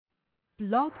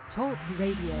Blog Talk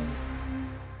Radio.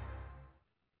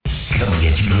 Coming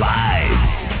at you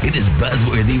live. It is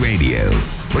BuzzWorthy Radio,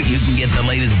 where you can get the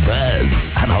latest buzz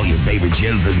on all your favorite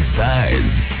shows and stars.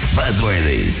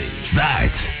 BuzzWorthy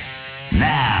starts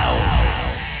now.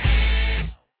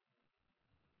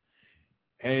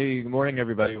 Hey, good morning,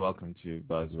 everybody. Welcome to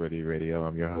BuzzWorthy Radio.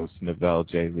 I'm your host, Novell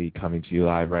J. Lee, coming to you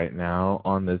live right now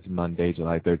on this Monday,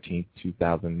 July 13th,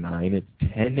 2009. It's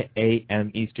 10 a.m.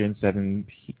 Eastern, 7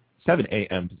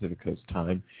 a.m. Pacific Coast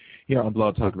time. Here on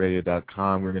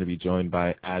blogtalkradio.com, we're going to be joined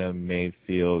by Adam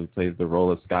Mayfield, who plays the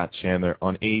role of Scott Chandler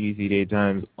on ABC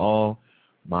Daytime's All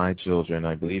My Children.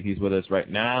 I believe he's with us right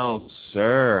now.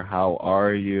 Sir, how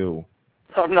are you?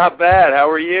 I'm not bad. How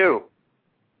are you?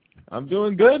 I'm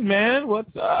doing good, man.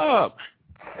 What's up?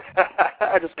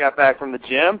 I just got back from the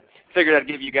gym. Figured I'd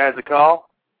give you guys a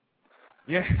call.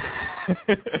 Yeah.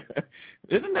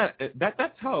 Isn't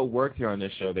that's how it works here on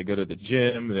this show? They go to the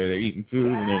gym, they're eating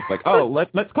food, and it's like, oh,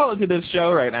 let's call into this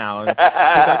show right now. And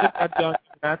I just got done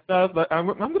with that stuff, but I'm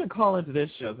going to call into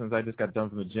this show since I just got done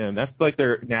from the gym. That's like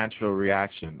their natural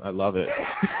reaction. I love it.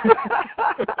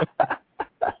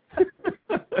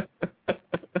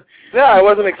 No, I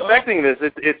wasn't expecting this.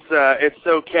 It's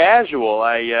so casual.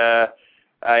 I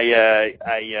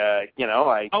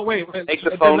make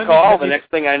the phone call. The next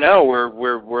thing I know,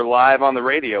 we're live on the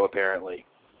radio apparently.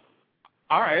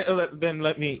 All right, then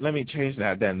let me change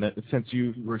that then. Since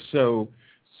you were so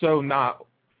not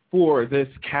for this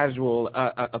casual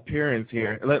appearance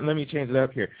here, let me change it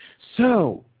up here.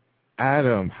 So,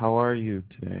 Adam, how are you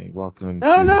today? Welcome.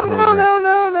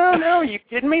 No. You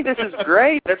kidding me? This is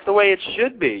great. That's the way it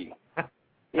should be.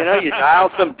 You know, you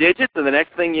dial some digits, and the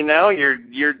next thing you know, you're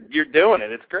doing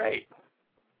it. It's great.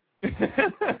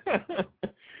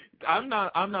 I'm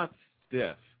not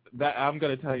stiff. That I'm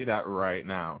going to tell you that right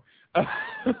now. That's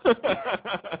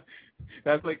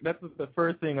the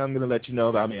first thing I'm going to let you know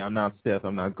about me. I'm not stiff.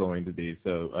 I'm not going to be.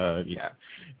 So yeah,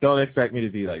 don't expect me to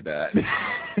be like that.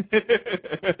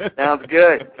 Sounds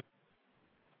good.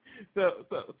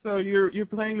 So you're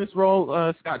playing this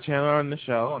role, Scott Chandler, on the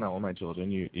show on All My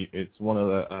Children. It's one of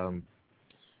the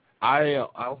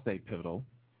I'll say pivotal,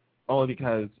 only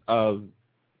because of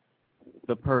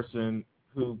the person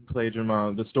who played your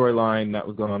mom, the storyline that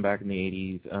was going on back in the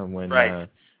 80s when right.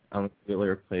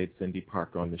 Stiller played Cindy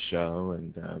Parker on the show,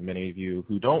 and many of you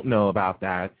who don't know about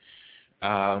that,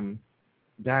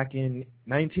 back in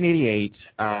 1988,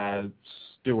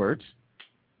 Stuart,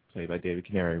 played by David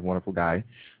Canary, wonderful guy.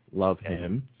 Love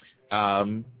him,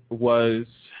 was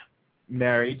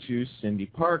married to Cindy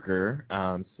Parker.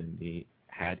 Cindy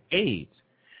had AIDS,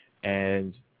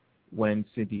 and when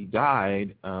Cindy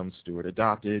died, Stuart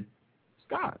adopted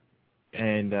Scott,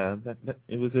 and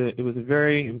it was a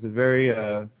very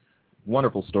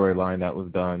wonderful storyline that was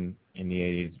done in the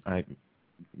 80s.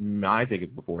 I think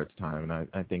it's before its time, and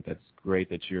I think that's great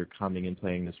that you're coming and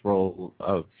playing this role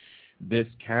of this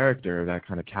character, that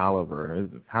kind of caliber.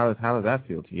 How does that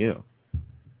feel to you?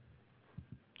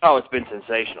 Oh, it's been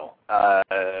sensational.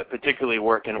 Particularly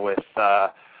working with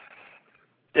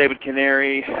David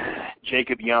Canary,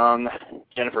 Jacob Young,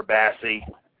 Jennifer Bassey.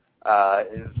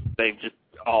 They've just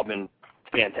all been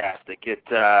fantastic.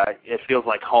 It feels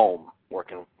like home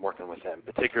working with them,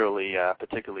 particularly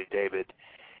David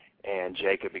and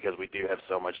Jacob, because we do have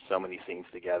so many scenes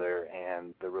together,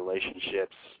 and the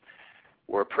relationships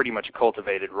were pretty much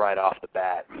cultivated right off the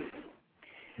bat,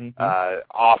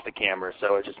 off the camera,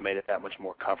 so it just made it that much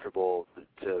more comfortable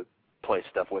to play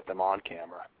stuff with them on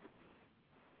camera.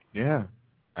 Yeah,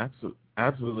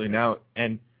 absolutely. Now,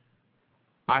 and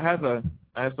I have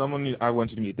someone I want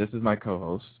you to meet. This is my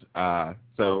co-host,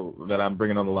 so that I'm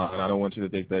bringing on the line. I don't want you to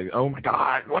think that, oh my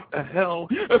God, what the hell?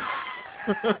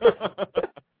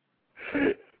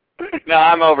 No,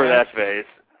 I'm over that phase.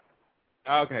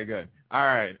 Okay, good. All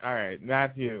right.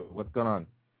 Matthew, what's going on?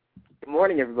 Good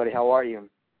morning, everybody. How are you?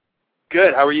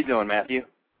 Good. How are you doing, Matthew?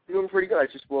 Doing pretty good. I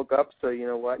just woke up, so you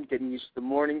know what? I'm getting used to the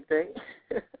morning thing.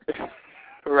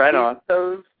 Right on.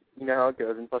 So, you know how it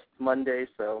goes. And plus, it's Monday,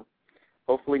 so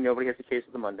hopefully nobody has a case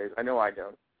of the Mondays. I know I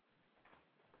don't.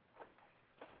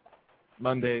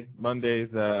 Mondays.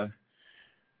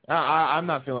 I'm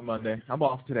not feeling Monday. I'm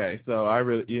off today, so I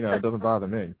really, it doesn't bother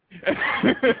me.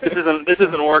 This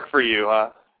isn't work for you, huh?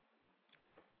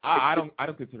 I don't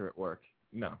consider it work.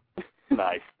 No.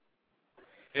 Nice.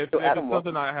 If it's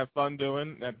something I have fun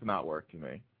doing, that's not work to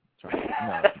me.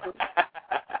 No.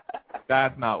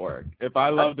 That's not work. If I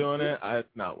love doing it, it's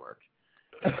not work.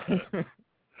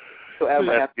 So Adam,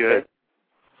 that's good.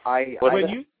 When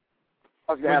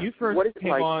you first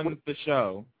came on the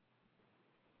show,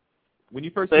 when you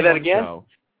first Say came that on again? the show,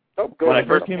 Oh, go when ahead. I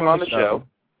first came on the show,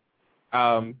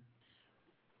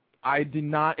 I did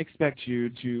not expect you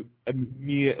to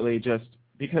immediately just,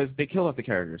 because they killed off the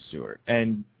character Stuart,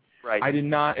 and right. I did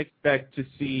not expect to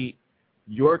see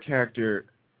your character,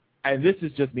 and this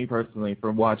is just me personally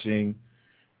from watching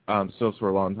soaps for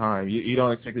a long time. You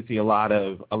don't expect to see a lot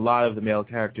of the male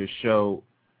characters show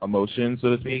emotion,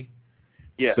 so to speak.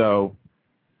 Yeah. So,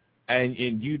 and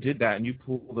you did that, and you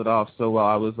pulled it off so well.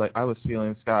 I was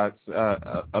feeling Scott's,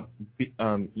 the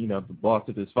loss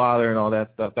of his father and all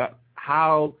that stuff.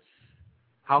 How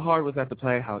hard was that to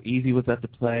play? How easy was that to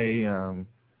play?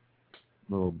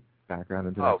 Little background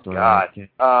into that story. Oh,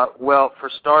 God. Well, for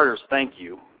starters, thank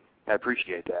you. I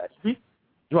appreciate that.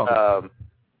 You're welcome.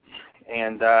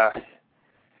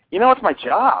 It's my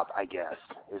job, I guess,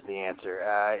 is the answer.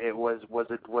 Was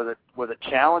it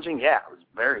challenging? Yeah, it was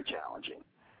very challenging.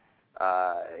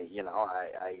 I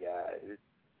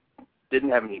didn't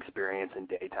have any experience in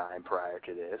daytime prior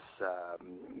to this.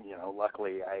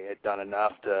 Luckily I had done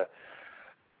enough to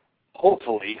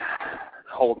hopefully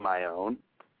hold my own,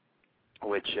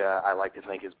 which I like to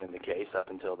think has been the case up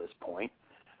until this point.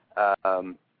 It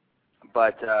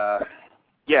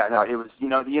was,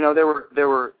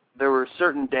 there were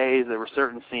certain days, there were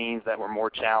certain scenes that were more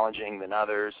challenging than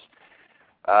others,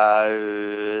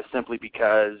 simply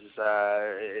because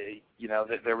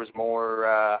there was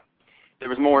more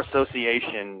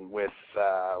association with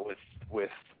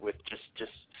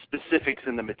just specifics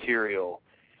in the material,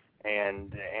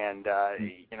 and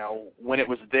when it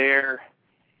was there,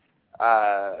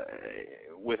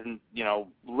 with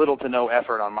little to no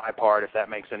effort on my part, if that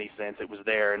makes any sense, it was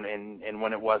there, and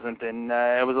when it wasn't, then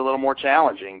it was a little more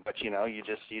challenging. But you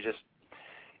just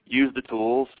use the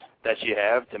tools that you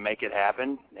have to make it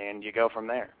happen, and you go from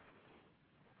there.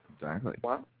 Exactly.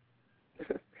 Wow.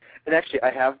 And actually,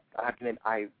 I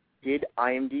did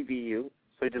IMDb you,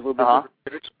 so I did a little bit of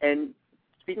research. And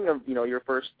speaking of your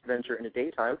first venture in the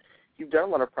daytime, you've done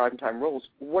a lot of primetime roles.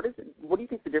 What do you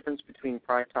think the difference between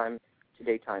primetime to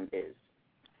daytime is?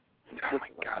 Oh my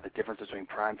God, the difference between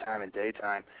primetime and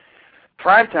daytime.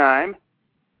 Primetime.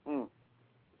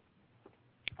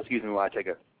 Excuse me while I take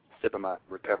a sip of my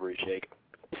recovery shake.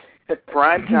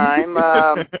 Primetime.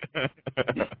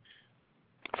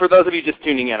 For those of you just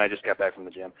tuning in, I just got back from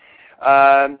the gym.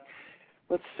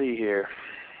 Let's see here.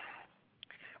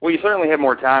 Well, you certainly have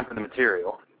more time for the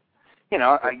material.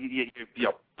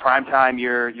 Prime time,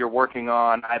 you're working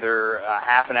on either a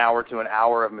half an hour to an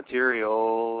hour of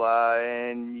material,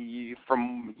 and you've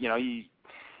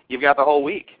got the whole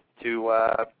week to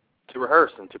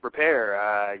rehearse and to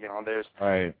prepare. There's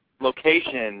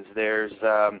locations, there's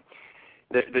a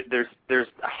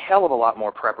hell of a lot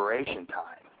more preparation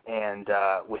time. And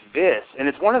with this, and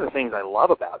it's one of the things I love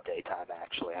about daytime,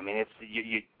 actually. I mean, it's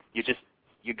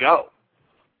you go.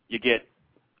 You get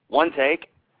one take,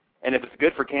 and if it's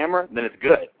good for camera, then it's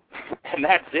good. And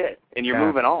that's it. And you're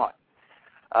moving on.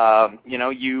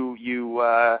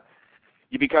 You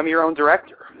become your own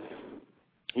director.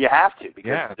 You have to,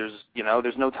 because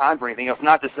there's no time for anything else.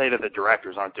 Not to say that the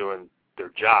directors aren't doing their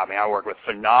job. I mean, I work with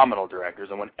phenomenal directors,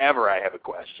 and whenever I have a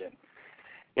question,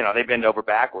 they bend over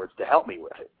backwards to help me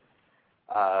with it.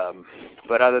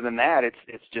 But other than that, it's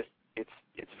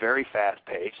very fast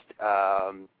paced,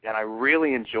 and I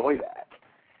really enjoy that.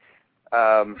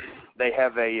 They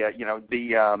have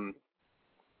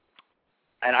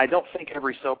and I don't think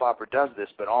every soap opera does this,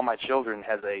 but All My Children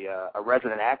has a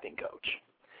resident acting coach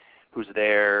who's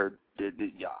there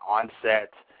on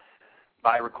set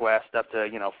by request up to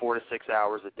 4 to 6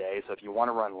 hours a day. So if you want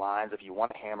to run lines, if you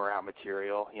want to hammer out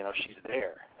material, she's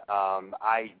there.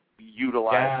 I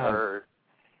utilize her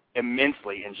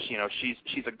immensely, and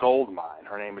she's a gold mine.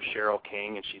 Her name is Cheryl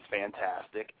King, and she's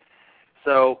fantastic.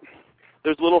 So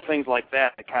there's little things like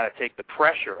that kind of take the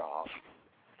pressure off.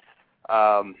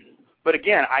 But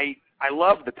again, I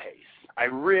love the pace. I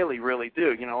really, really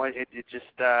do. It just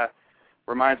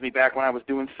reminds me back when I was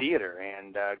doing theater.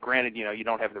 And granted, you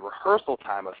don't have the rehearsal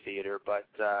time of theater, but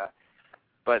the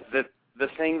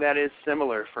thing that is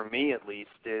similar for me, at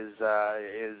least, is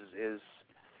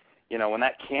when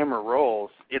that camera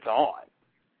rolls, it's on.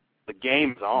 The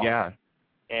game's on. Yeah.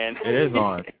 And it is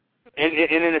on. And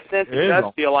in a sense, it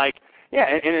does feel like.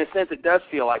 Yeah, in a sense, it does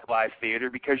feel like live theater,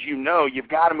 because you've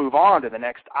got to move on to the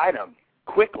next item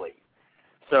quickly.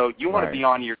 So you want to be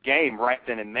on your game right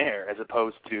then and there, as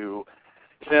opposed to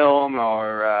film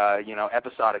or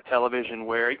episodic television,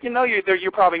 where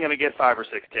you're probably going to get 5 or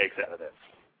 6 takes out of this.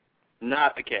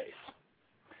 Not the case.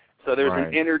 So there's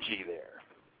an energy there.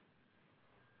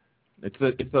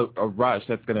 It's a rush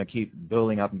that's going to keep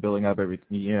building up and building up building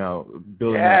up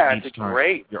each time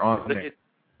great. you're on it.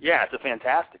 Yeah, it's a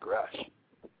fantastic rush.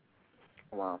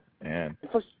 Wow. And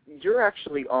plus, you're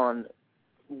actually on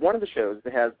one of the shows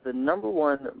that has the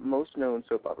 #1 most known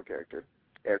soap opera character,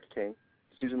 Eric King,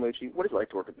 Susan Lucci. What is it like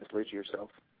to work with Miss Lucci yourself?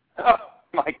 Oh,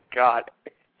 my God.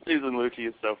 Susan Lucci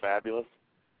is so fabulous.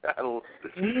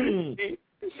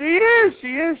 She is.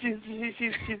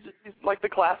 She's like the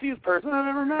classiest person I've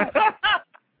ever met.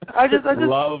 I just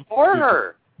love adore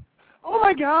her. Oh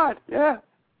my God, yeah.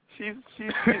 She's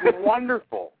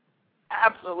wonderful.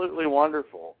 Absolutely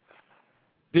wonderful.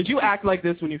 did you act like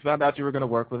this when you found out you were going to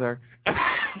work with her?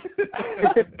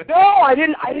 No, I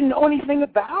didn't know anything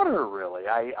about her really.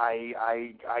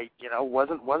 I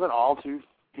wasn't all too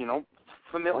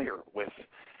familiar with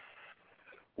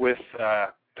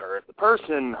her as a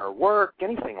person, her work,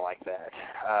 anything like that.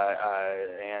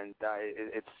 And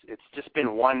it's just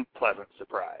been one pleasant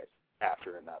surprise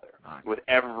after another with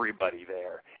everybody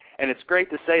there. And it's great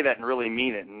to say that and really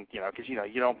mean it, and because you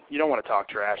don't want to talk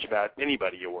trash about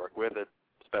anybody you work with,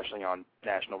 especially on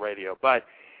national radio. But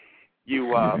you,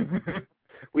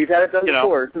 we've had it done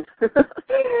before.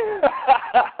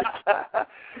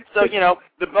 So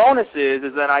the bonus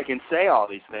is that I can say all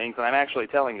these things, and I'm actually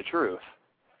telling the truth.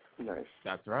 Nice.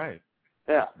 That's right.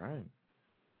 Yeah. That's right.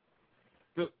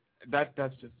 So that's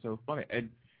just so funny. And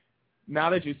now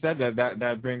that you said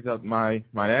that brings up my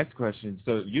next question.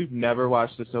 So you've never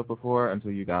watched a soap before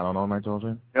until you got on All My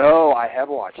Children? No, I have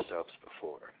watched soaps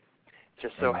before.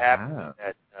 Just so happened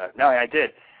that no, I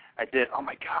did. Oh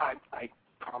my God! I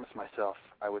promised myself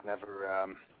I would never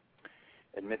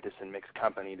admit this in mixed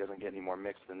company. It doesn't get any more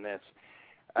mixed than this.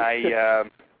 I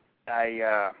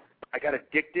got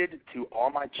addicted to All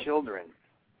My Children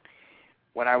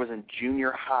when I was in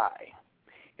junior high,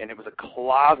 and it was a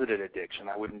closeted addiction.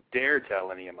 I wouldn't dare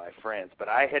tell any of my friends, but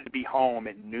I had to be home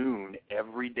at noon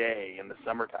every day in the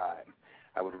summertime.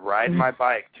 I would ride my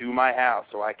bike to my house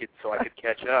so I could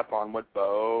catch up on what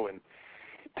Bo and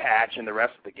Patch and the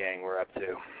rest of the gang were up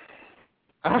to.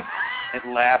 It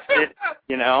lasted,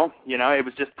 it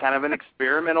was just kind of an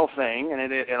experimental thing, and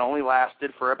it only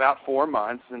lasted for about 4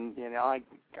 months, and I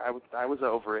was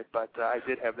over it, but I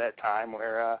did have that time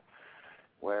where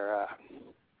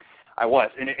I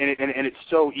was, and it's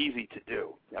so easy to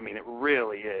do. I mean, it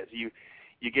really is. You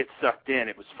get sucked in.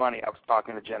 It was funny. I was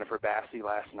talking to Jennifer Bassey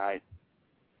last night,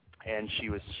 and she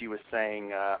was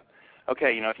saying,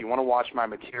 okay, if you want to watch my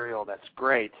material, that's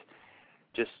great.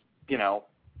 Just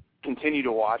continue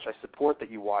to watch. I support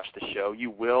that you watch the show.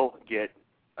 You will get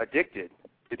addicted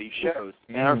to these shows.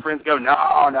 And our friends go, no,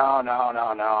 I'm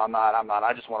not.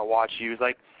 I just want to watch you. It's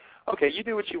like, okay, you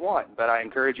do what you want, but I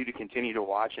encourage you to continue to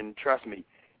watch, and trust me,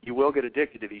 you will get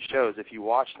addicted to these shows if you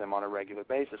watch them on a regular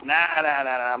basis. Nah,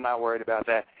 I'm not worried about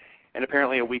that. And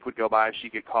apparently a week would go by and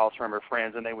she'd get calls from her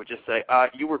friends, and they would just say,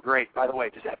 you were great. By the way,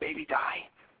 does that baby die?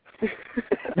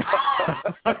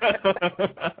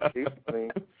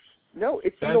 No,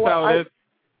 it's That's how it is.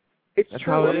 It's That's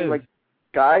true. how it I mean, is. like,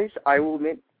 guys, I will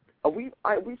admit, we've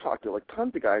talked to like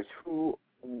tons of guys who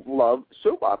love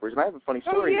soap operas, and I have a funny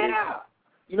story. Oh yeah.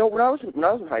 When I was in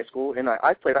high school, and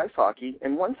I played ice hockey,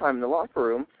 and one time in the locker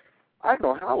room, I don't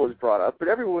know how it was brought up, but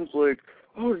everyone's like,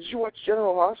 "Oh, did you watch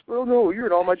General Hospital? No, you're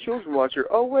an All My Children watcher.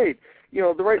 Oh wait,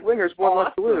 the right winger's one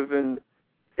left to live," and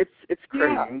it's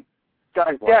crazy. Yeah.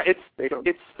 Guys, Yeah,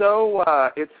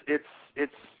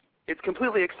 it's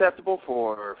completely acceptable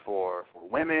for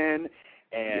women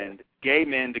and gay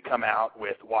men to come out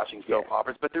with watching soap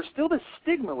operas, but there's still this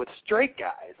stigma with straight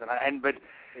guys, but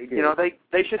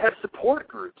they should have support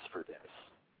groups for this.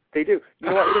 They do. You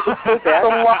know what? It's so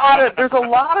bad. There's a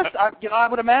lot of I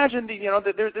would imagine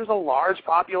that there's a large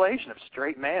population of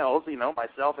straight males,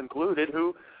 myself included,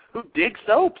 who dig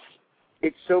soaps.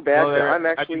 It's so bad Well, that I'm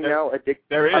actually now addicted.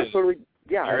 There is.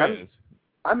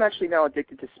 I'm actually now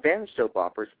addicted to Spanish soap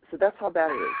operas, so that's how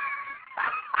bad it is.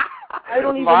 I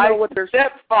don't even my know what they're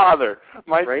stepfather.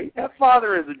 My right?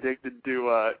 stepfather is addicted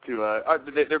to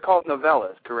they're called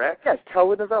novellas, correct? Yes,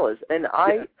 telenovelas, and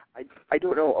I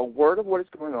don't know a word of what is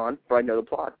going on, but I know the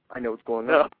plot. I know what's going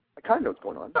on. I kind of know what's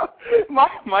going on.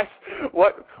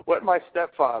 What my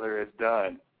stepfather has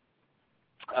done.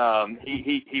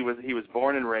 He was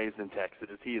born and raised in Texas.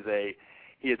 He is a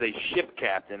ship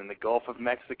captain in the Gulf of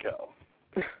Mexico.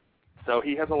 So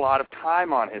he has a lot of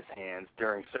time on his hands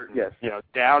during certain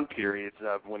down periods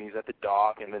of when he's at the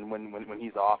dock, and then when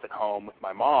he's off at home with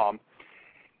my mom,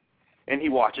 and he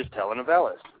watches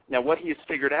telenovelas. Now what he has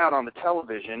figured out on the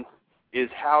television is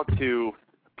how to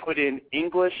put in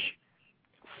English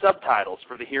subtitles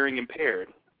for the hearing impaired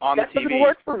on the TV. That doesn't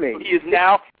work for me. He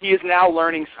is now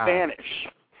learning Spanish.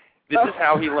 This is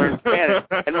how he learns Spanish.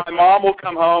 And my mom will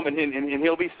come home and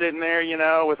he'll be sitting there,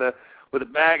 with a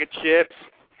bag of chips,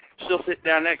 she'll sit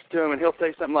down next to him, and he'll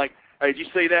say something like, "Hey, did you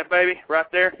see that, baby, right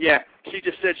there? Yeah, she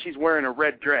just said she's wearing a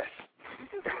red dress."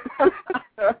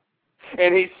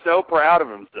 And he's so proud of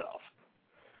himself.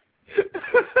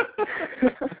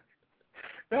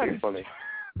 That's funny.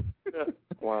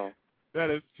 Wow. That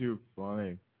is too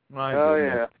funny. My Oh,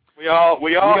 goodness. yeah.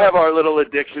 We all have our little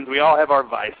addictions. We all have our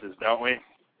vices, don't we?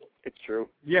 It's true.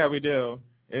 Yeah, we do.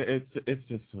 It's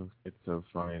just so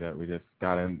funny that we just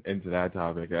got into that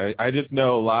topic. I just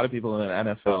know a lot of people in the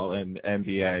NFL and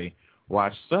NBA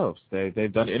watch soaps.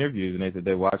 They've done interviews and they said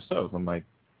they watch soaps. I'm like,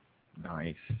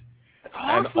 nice.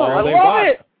 Awesome. And all I they love watch,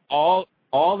 it.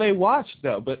 all they watch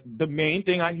though, but the main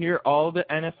thing I hear all the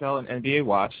NFL and NBA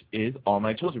watch is All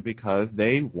My Children because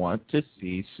they want to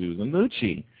see Susan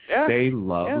Lucci. Yeah. They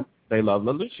love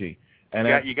Lucci. And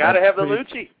you got to have the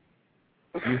Lucci.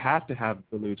 You have to have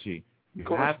the Lucci. You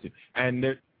have to.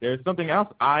 And there's something else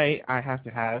I have to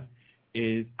have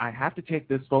is I have to take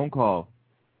this phone call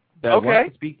that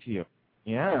wants to speak to you.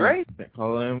 Yeah. Great.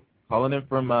 Calling in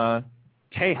from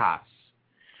Tejas.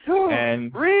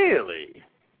 And really?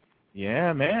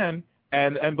 Yeah, man.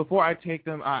 And before I take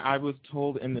them, I was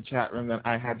told in the chat room that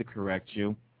I had to correct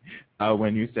you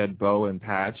when you said Bo and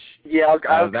Patch. Yeah, I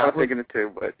was kind of thinking it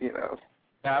too, but, you know.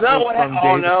 That was from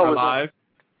Days of Our Lives.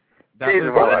 That Days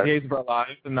of Our Lives. Days of Our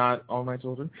Lives and not All My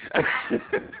Children.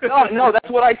 No, that's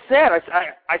what I said.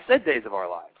 I said Days of Our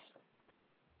Lives.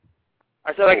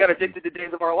 I said I got addicted to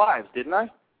Days of Our Lives, didn't I?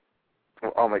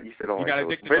 Oh, you said All My Children. You got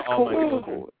addicted to All My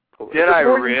Children. Did I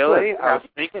really? I was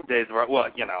thinking Days of Our... Well,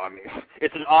 you know, I mean,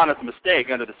 it's an honest mistake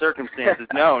under the circumstances.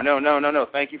 No.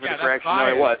 Thank you for the correction. No,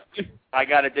 it was. I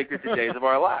got addicted to Days of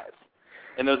Our Lives.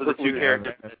 And those are the two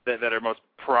characters that are most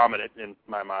prominent in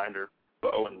my mind, are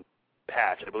Bo and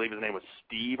Patch. I believe his name was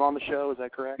Steve on the show. Is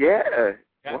that correct? Yeah.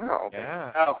 Wow.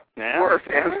 Yeah. Oh, yeah. We're a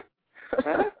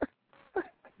fan.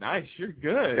 Nice. You're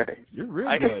good. Okay. You're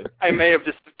really good. I may have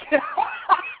just...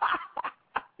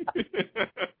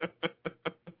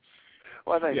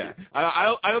 Well, thank you.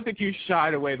 I don't think you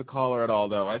shied away the caller at all,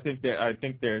 though. I think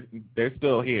they're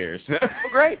still here. So. Oh,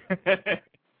 great.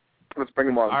 Let's bring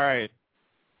them on. All right.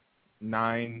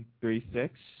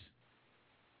 936.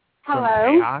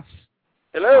 Hello.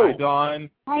 Hello. Hi, Dawn.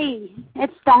 Hey,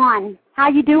 it's Dawn. How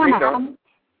you doing, Hey, Adam?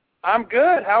 I'm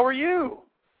good. How are you?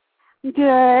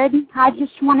 Good. I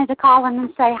just wanted to call in and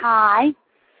say hi.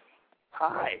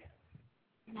 Hi.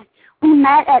 We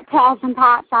met at Tails and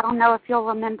Pots. I don't know if you'll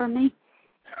remember me.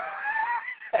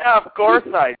 Yeah, of course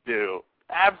I do.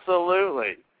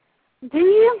 Absolutely. Do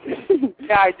you?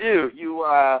 Yeah, I do. You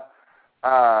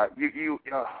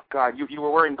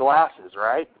were wearing glasses,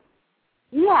 right?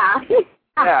 Yeah.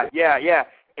 Yeah.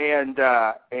 And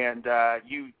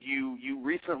you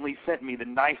recently sent me the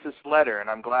nicest letter, and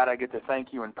I'm glad I get to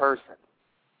thank you in person.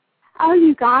 Oh,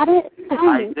 you got it?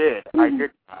 I did.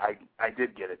 I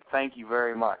did get it. Thank you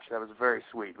very much. That was very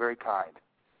sweet, very kind.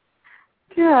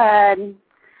 Good.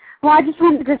 Well, I just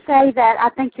wanted to say that I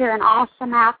think you're an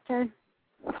awesome actor.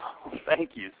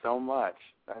 Thank you so much.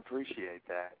 I appreciate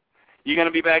that. You going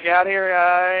to be back out here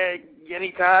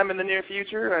any time in the near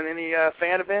future on any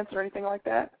fan events or anything like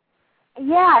that?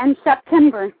 Yeah, in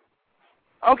September.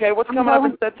 Okay, what's coming up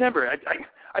in September?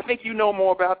 I think you know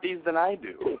more about these than I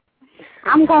do.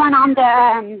 I'm going on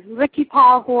the Ricky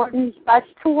Paul Horton's bus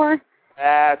tour.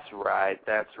 That's right.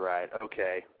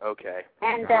 Okay.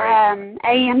 And right.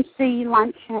 AMC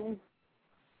luncheon.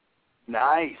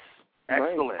 Nice.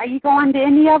 Excellent. Are you going to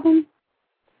any of them?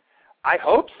 I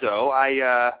hope so.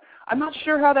 I'm not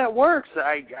sure how that works.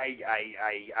 I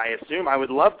assume I would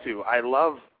love to. I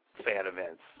love fan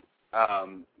events.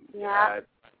 Yeah.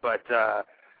 But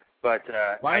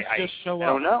Why just show up? I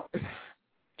don't know.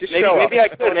 Just maybe show maybe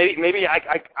up. I could. Maybe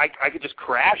I could just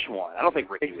crash one. I don't think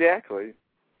Ricky. Exactly.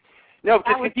 No,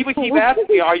 because people keep asking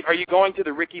me, are you going to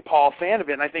the Ricky Paul fan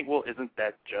event? And I think, well, isn't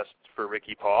that just for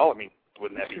Ricky Paul? I mean,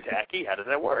 wouldn't that be tacky? How does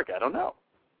that work? I don't know.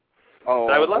 Oh,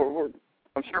 but I would love.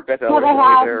 I'm sure Beth Ellis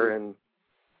will be there, and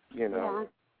you know.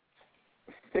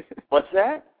 Yeah. What's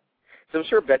that? So I'm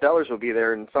sure Beth Ellis will be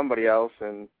there, and somebody else,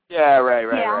 and yeah, right.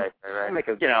 We'll make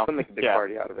a big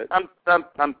party out of it. I'm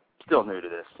still new to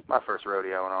this. My first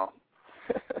rodeo and all.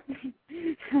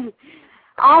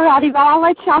 All righty, well, I'll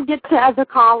let y'all get to other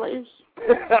callers.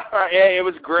 Hey, it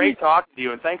was great talking to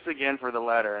you, and thanks again for the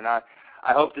letter, and I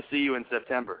hope to see you in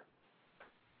September.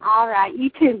 All right,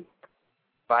 you too.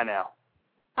 Bye now.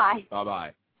 Bye.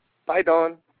 Bye-bye. Bye,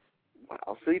 Dawn.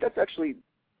 Wow, see, that's actually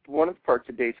one of the parts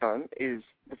of Daytime is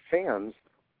the fans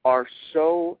are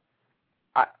so,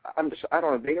 I don't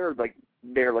know,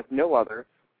 they're like no other.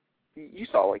 you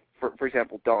saw, like, for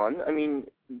example, Dawn. I mean,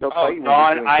 they'll tell you.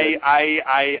 Dawn,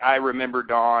 I remember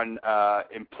Dawn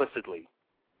implicitly.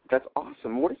 That's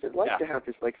awesome. What is it like to have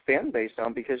this, like, fan base now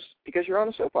because you're on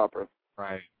a soap opera?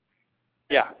 Right.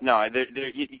 Yeah, no,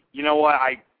 you know what?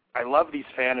 I love these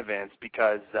fan events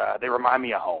because they remind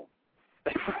me of home.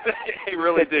 They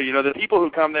really do. You know, the people who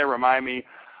come there remind me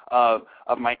of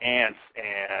my aunts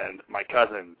and my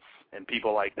cousins and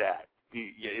people like that.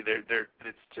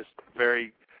 It's just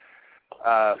very,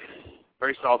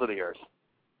 very salt of the earth.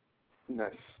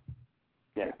 Nice.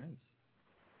 Yeah. Nice.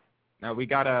 Now we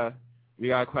got a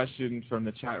question from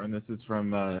the chat room. This is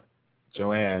from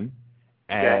Joanne,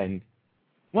 and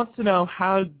wants to know,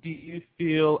 how do you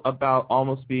feel about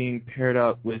almost being paired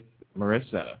up with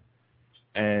Marissa,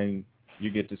 and you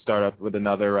get to start up with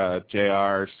another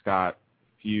J.R. Scott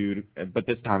feud, but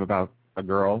this time about a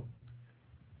girl?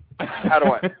 How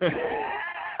do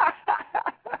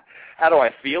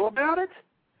I feel about it?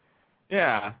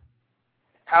 Yeah.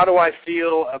 How do I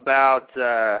feel about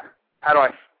how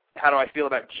do I feel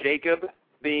about Jacob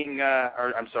being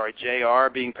JR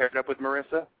being paired up with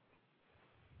Marissa?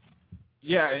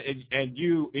 Yeah, and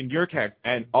you in your character,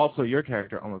 and also your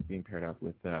character almost being paired up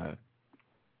with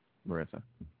Marissa.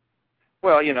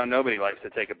 Well, you know, nobody likes to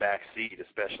take a back seat,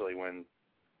 especially when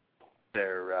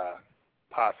they're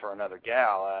hot for another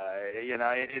gal. You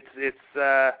know,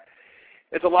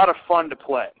 it's a lot of fun to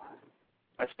play,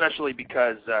 especially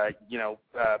because you know,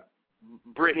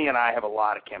 Brittany and I have a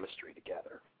lot of chemistry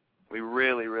together. We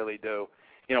really, really do.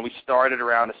 You know, we started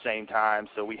around the same time,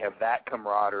 so we have that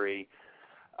camaraderie.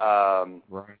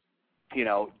 Right. You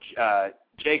know,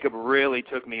 Jacob really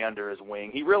took me under his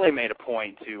wing. He really made a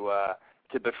point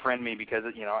to befriend me because,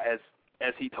 you know,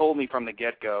 as he told me from the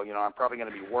get-go, you know, I'm probably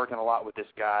going to be working a lot with this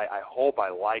guy. I hope I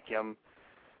like him.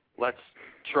 Let's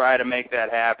try to make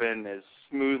that happen as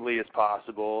smoothly as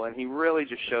possible. And he really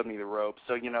just showed me the ropes.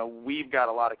 So, you know, we've got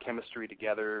a lot of chemistry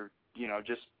together, you know,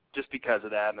 just because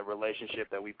of that and the relationship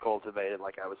that we've cultivated,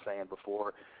 like I was saying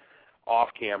before, off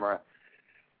camera.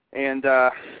 And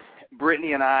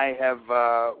Brittany and I have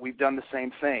we've done the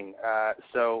same thing.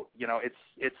 So, you know,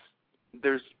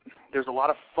 there's a lot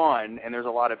of fun and there's a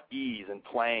lot of ease in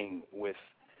playing with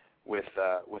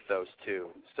those two.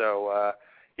 So,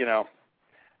 you know,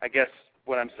 I guess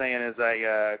what I'm saying is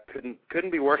I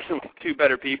couldn't be working with two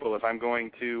better people if I'm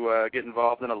going to get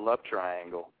involved in a love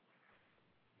triangle.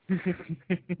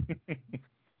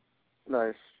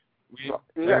 Nice. We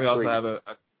also have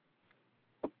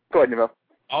Go ahead, Nevo.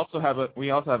 We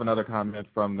also have another comment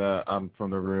from the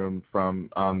room from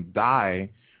Di.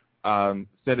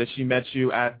 Said that she met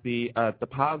you at the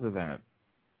POZ event.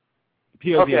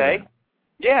 POZ okay. Event.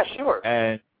 Yeah, sure.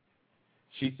 And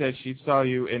she said she saw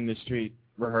you in the street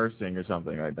rehearsing or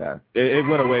something like that. It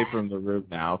went away from the room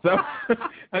now. So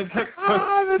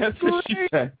that's what she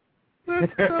said.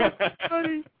 That's so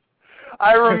funny.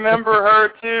 I remember her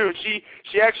too.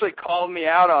 She actually called me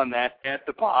out on that at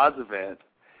the POZ event.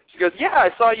 She goes, "Yeah,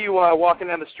 I saw you walking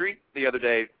down the street the other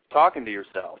day talking to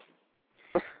yourself."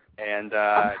 And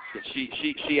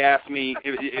she asked me.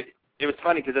 It was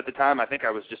funny because at the time I think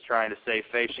I was just trying to save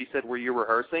face. She said, "Were you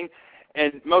rehearsing?"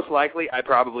 And most likely I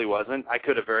probably wasn't. I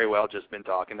could have very well just been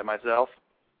talking to myself.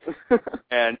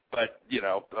 But you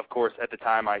know, of course, at the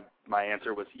time my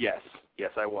answer was yes,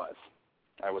 I was.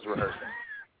 I was rehearsing.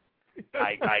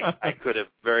 I could have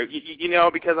you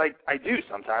know, because I do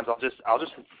sometimes. I'll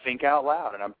just think out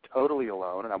loud, and I'm totally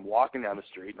alone, and I'm walking down the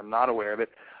street, and I'm not aware of it.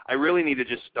 I really need to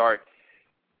just start,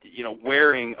 you know,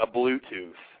 wearing a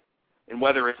Bluetooth, and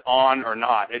whether it's on or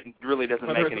not, it really doesn't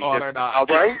make any difference.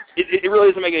 Right? It really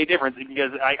doesn't make any difference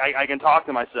because I can talk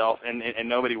to myself, and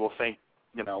nobody will think,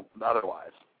 you know,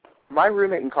 otherwise. My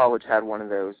roommate in college had one of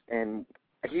those, and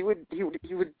he would do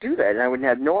that, and I would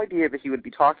have no idea that he would be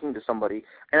talking to somebody,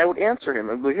 and I would answer him.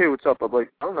 I'd be like, "Hey, what's up?" I'd be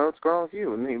like, "I don't know, what's going on with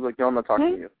you?" And he'd be like, "No, I'm not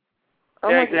talking to you."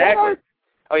 Yeah, like, exactly. What?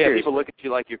 Oh yeah, Seriously. people look at you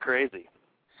like you're crazy.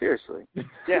 Seriously.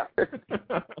 Yeah.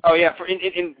 Oh yeah.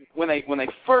 When they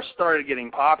first started getting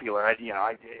popular,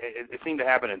 it seemed to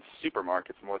happen in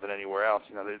supermarkets more than anywhere else.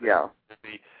 You know,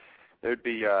 there'd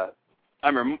be I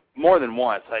remember more than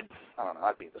once. I'd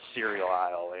be in the cereal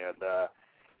aisle, and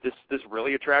this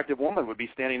really attractive woman would be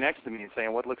standing next to me and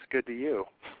saying, "What looks good to you?"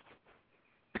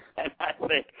 And I'd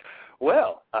think,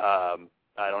 "Well, I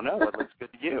don't know. What looks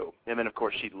good to you?" And then, of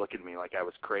course, she'd look at me like I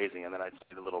was crazy, and then I'd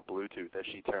see the little Bluetooth as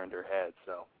she turned her head.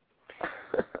 So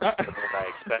that's what I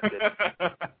expected.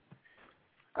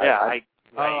 Yeah,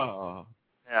 Oh.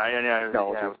 Yeah.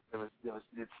 It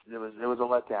was a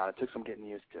letdown. It took some getting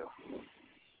used to.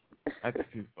 That's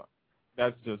too fun.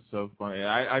 That's just so funny.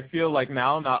 I feel like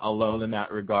now I'm not alone in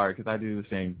that regard because I do the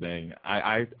same thing.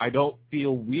 I don't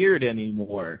feel weird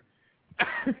anymore.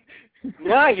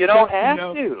 No, you don't have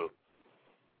to.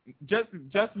 Just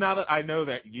now that I know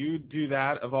that you do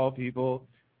that of all people,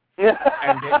 and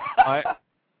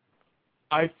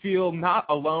I feel not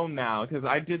alone now because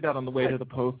I did that on the way to the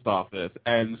post office,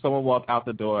 and someone walked out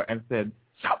the door and said,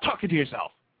 "Stop talking to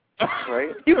yourself."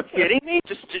 Right? You kidding me?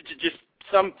 Just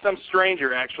some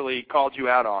stranger actually called you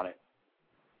out on it.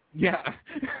 Yeah.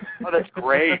 Oh, that's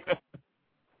great.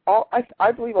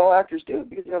 I believe all actors do it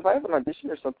because if I have an audition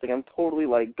or something, I'm totally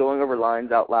like going over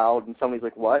lines out loud, and somebody's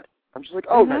like, "What?" I'm just like,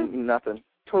 "Oh, nothing."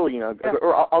 Totally, Yeah.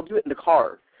 Or I'll do it in the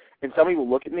car, and somebody will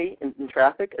look at me in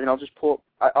traffic, and I'll just pull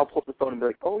up the phone and be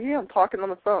like, "Oh yeah, I'm talking on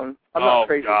the phone." I'm not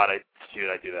crazy. Oh God, I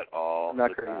do that all the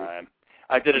time.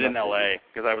 I did it in L.A.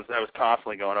 because I was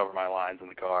constantly going over my lines in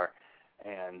the car,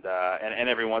 and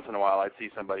every once in a while I'd see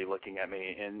somebody looking at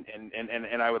me,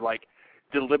 and I would like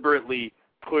deliberately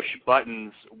push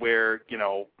buttons where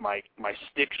my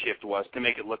stick shift was to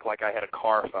make it look like I had a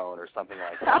car phone or something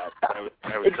like that.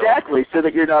 I was exactly, so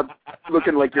that you're not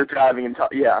looking like you're driving and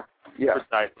yeah.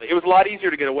 Precisely. It was a lot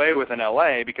easier to get away with in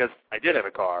L.A. because I did have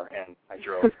a car and I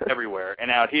drove everywhere,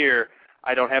 and out here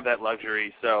I don't have that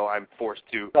luxury, so I'm forced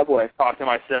to talk to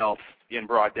myself in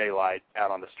broad daylight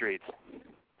out on the streets.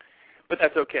 But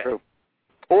that's okay. True.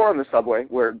 Or on the subway,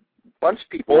 where a bunch of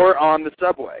people... Or on the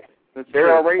subway. There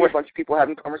are already a bunch of people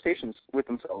having conversations with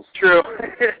themselves. True.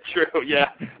 True, yeah.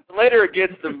 The later it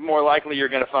gets, the more likely you're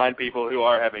going to find people who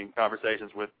are having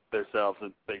conversations with themselves,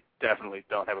 and they definitely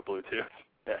don't have a Bluetooth.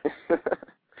 Yeah.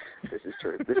 This is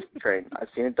true. This train. I've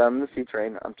seen it done in the C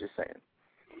train. I'm just saying.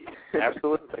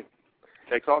 Absolutely.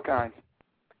 Takes all kinds.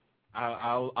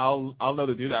 I'll know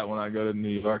to do that when I go to New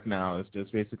York now. It's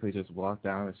just basically just walk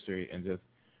down the street and just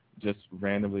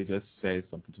randomly just say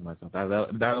something to myself.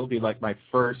 That'll be like my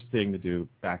first thing to do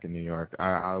back in New York.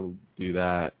 I'll do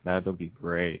that. That'll be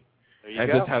great. There you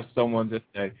go. Just have someone just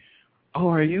say, "Oh,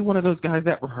 are you one of those guys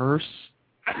that rehearse?"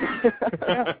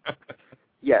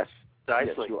 Yes.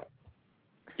 Precisely. Yes, you are.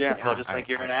 Yeah, they'll just think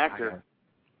you're an actor.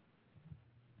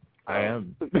 I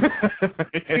am.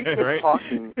 Right?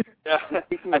 Talking. Yeah,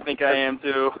 I think I am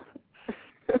too.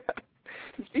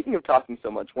 Speaking of talking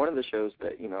so much, one of the shows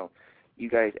that, you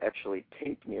guys actually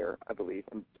tape near, I believe,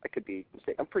 I could be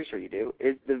mistaken, I'm pretty sure you do,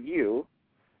 is The View.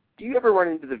 Do you ever run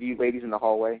into The View ladies in the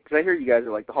hallway? Because I hear you guys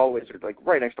are like, the hallways are like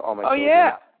right next to all my children.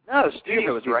 Yeah. No, the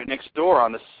studio is right next door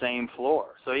on the same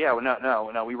floor. So yeah,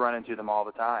 no, we run into them all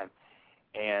the time.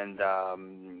 And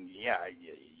you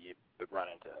run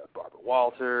into Barbara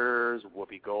Walters,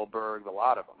 Whoopi Goldberg, a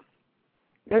lot of them.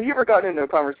 Have you ever gotten into a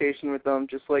conversation with them,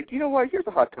 just like, you know what, here's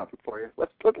a hot topic for you.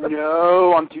 Let's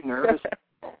No, I'm too nervous.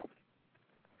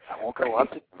 I won't go up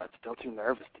to them. I'm still too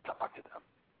nervous to talk to them.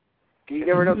 You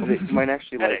never know, they might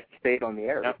actually say it on the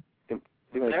air. Yep.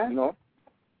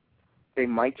 They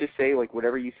might just say like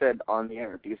whatever you said on the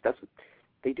air, because that's what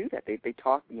they do. That they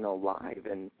talk live,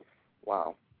 and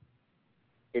wow,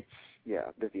 it's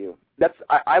The View.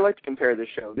 I like to compare this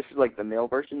show. This is like the male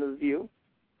version of The View,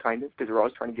 kind of, because we're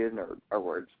always trying to get in our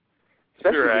words.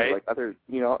 Especially if like other,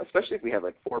 especially if we have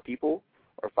like 4 people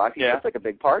or 5 people. It's like a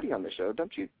big party on the show,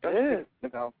 don't you?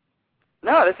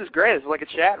 No, this is great. It's like a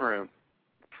chat room.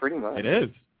 Pretty much. It is.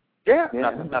 Yeah.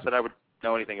 Not that I would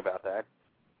know anything about that.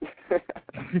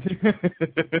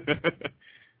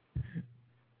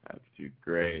 That's too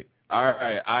great. All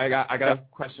right, I got a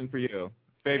question for you.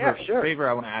 Favor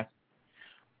I want to ask.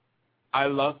 I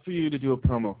love for you to do a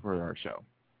promo for our show,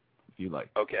 if you like.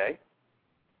 Okay.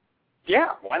 Yeah,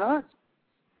 why not?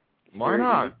 Why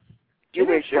not?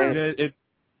 Sure.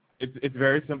 It's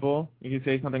very simple. You can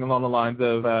say something along the lines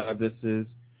of, "This is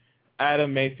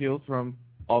Adam Mayfield from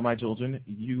All My Children.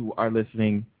 You are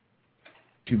listening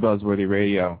to BuzzWorthy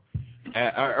Radio,"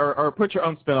 or put your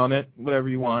own spin on it, whatever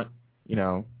you want,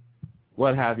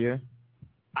 what have you.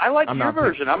 I like your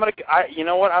version. You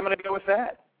know what? I'm gonna go with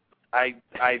that. I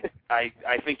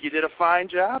think you did a fine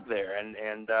job there,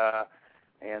 and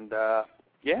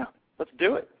yeah, let's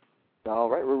do it. All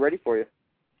right, we're ready for you.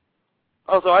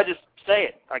 Oh, so I just say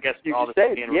it. I guess all this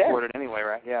is being recorded anyway,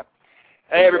 right? Yeah.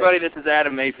 Hey, everybody, this is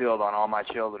Adam Mayfield on All My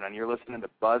Children, and you're listening to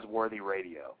BuzzWorthy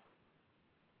Radio.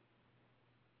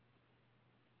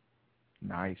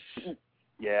 Nice.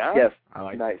 Yeah? Yes.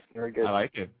 Nice. Very good. I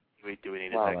like it. Do we need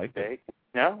to take a break?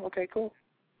 No? Okay, cool.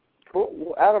 Cool.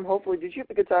 Well, Adam, hopefully, did you have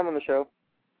a good time on the show?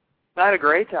 I had a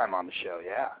great time on the show,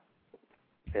 yeah.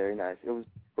 Very nice. It was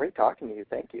great talking to you.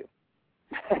 Thank you.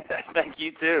 Thank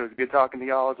you, too. It was good talking to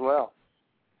y'all as well.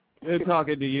 Good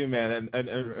talking to you, man.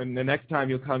 And the next time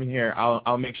you'll come here,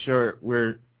 I'll make sure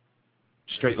we're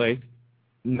straight-laced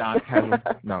Not Kevin.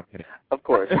 No, I'm kidding. Of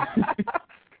course.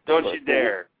 Don't you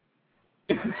dare.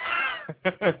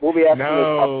 We'll be asking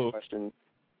No. questions.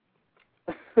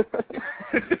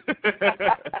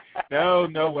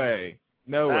 No way.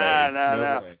 No way.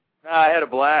 No. I had a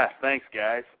blast. Thanks,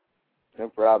 guys. No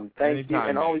problem. Thank you. Anytime,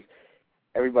 And man. always,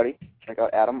 everybody, check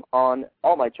out Adam on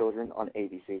All My Children on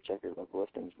ABC. Check your local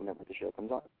listings whenever the show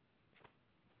comes on.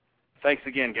 Thanks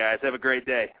again, guys. Have a great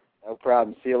day. No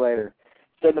problem. See you later.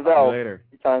 So, See you Novell, later.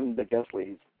 every time the guest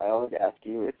leaves, I always ask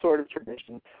you, it's sort of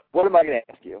tradition, what am I going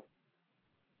to ask you?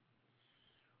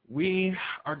 We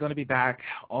are going to be back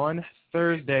on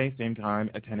Thursday, same time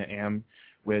at 10 a.m.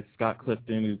 with Scott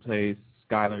Clifton, who plays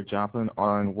Skylar Joplin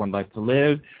on One Life to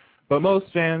Live. But most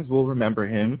fans will remember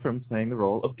him from playing the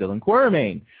role of Dylan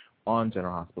Quartermain on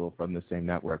General Hospital from the same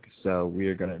network. So we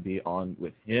are going to be on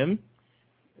with him.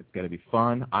 It's going to be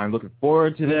fun. I'm looking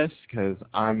forward to this because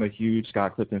I'm a huge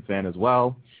Scott Clifton fan as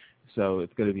well. So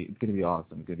it's going to be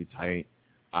awesome. It's going to be tight.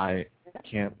 I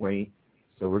can't wait.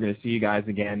 So we're going to see you guys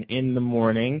again in the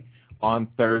morning on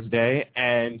Thursday.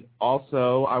 And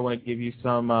also, I want to give you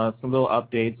some little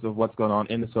updates of what's going on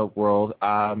in the soap world.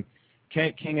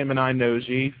 King and Manai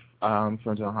Noji from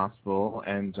General Hospital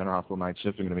and General Hospital Night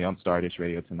Shift are going to be on Stardust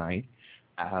Radio tonight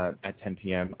at 10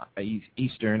 p.m.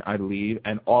 Eastern, I believe.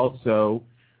 And also,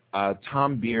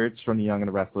 Tom Beards from The Young and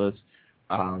the Restless,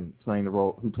 who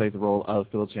plays the role of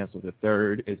Phil Chancellor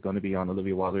III, is going to be on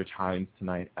Olivia Wilder Times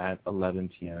tonight at 11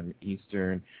 p.m.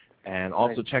 Eastern. And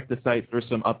also check the site for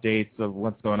some updates of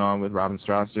what's going on with Robin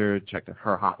Strasser. Check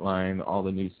her hotline. All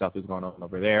the new stuff is going on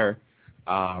over there.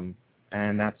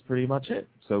 And that's pretty much it.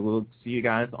 So we'll see you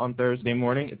guys on Thursday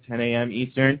morning at 10 a.m.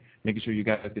 Eastern. Making sure you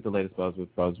guys get the latest buzz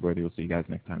with BuzzWorthy. We'll see you guys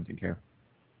next time. Take care.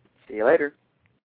 See you later.